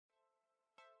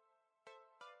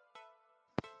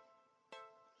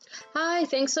Hi,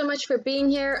 thanks so much for being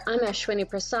here. I'm Ashwini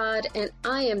Prasad, and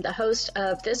I am the host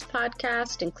of this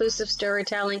podcast, Inclusive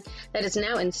Storytelling, that is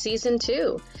now in Season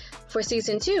 2. For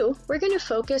Season 2, we're going to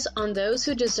focus on those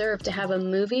who deserve to have a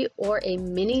movie or a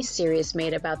mini-series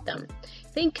made about them.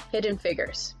 Think Hidden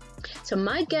Figures. So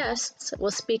my guests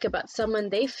will speak about someone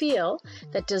they feel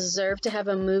that deserve to have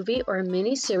a movie or a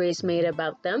mini-series made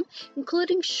about them,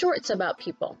 including shorts about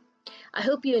people. I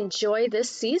hope you enjoy this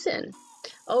season.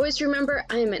 Always remember,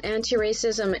 I am an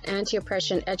anti-racism and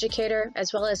anti-oppression educator,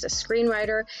 as well as a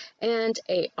screenwriter and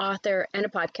an author and a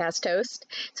podcast host.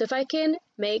 So if I can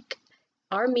make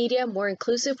our media more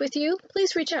inclusive with you,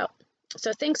 please reach out.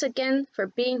 So thanks again for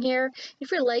being here.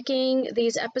 If you're liking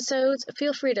these episodes,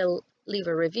 feel free to leave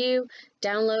a review,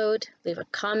 download, leave a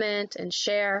comment, and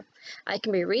share. I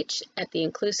can be reached at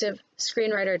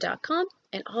theinclusivescreenwriter.com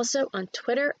and also on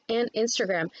Twitter and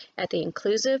Instagram at The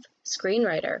Inclusive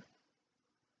Screenwriter.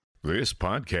 This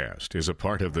podcast is a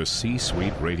part of the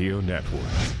C-Suite Radio Network.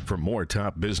 For more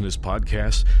top business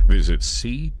podcasts, visit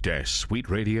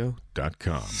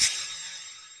c-suiteradio.com.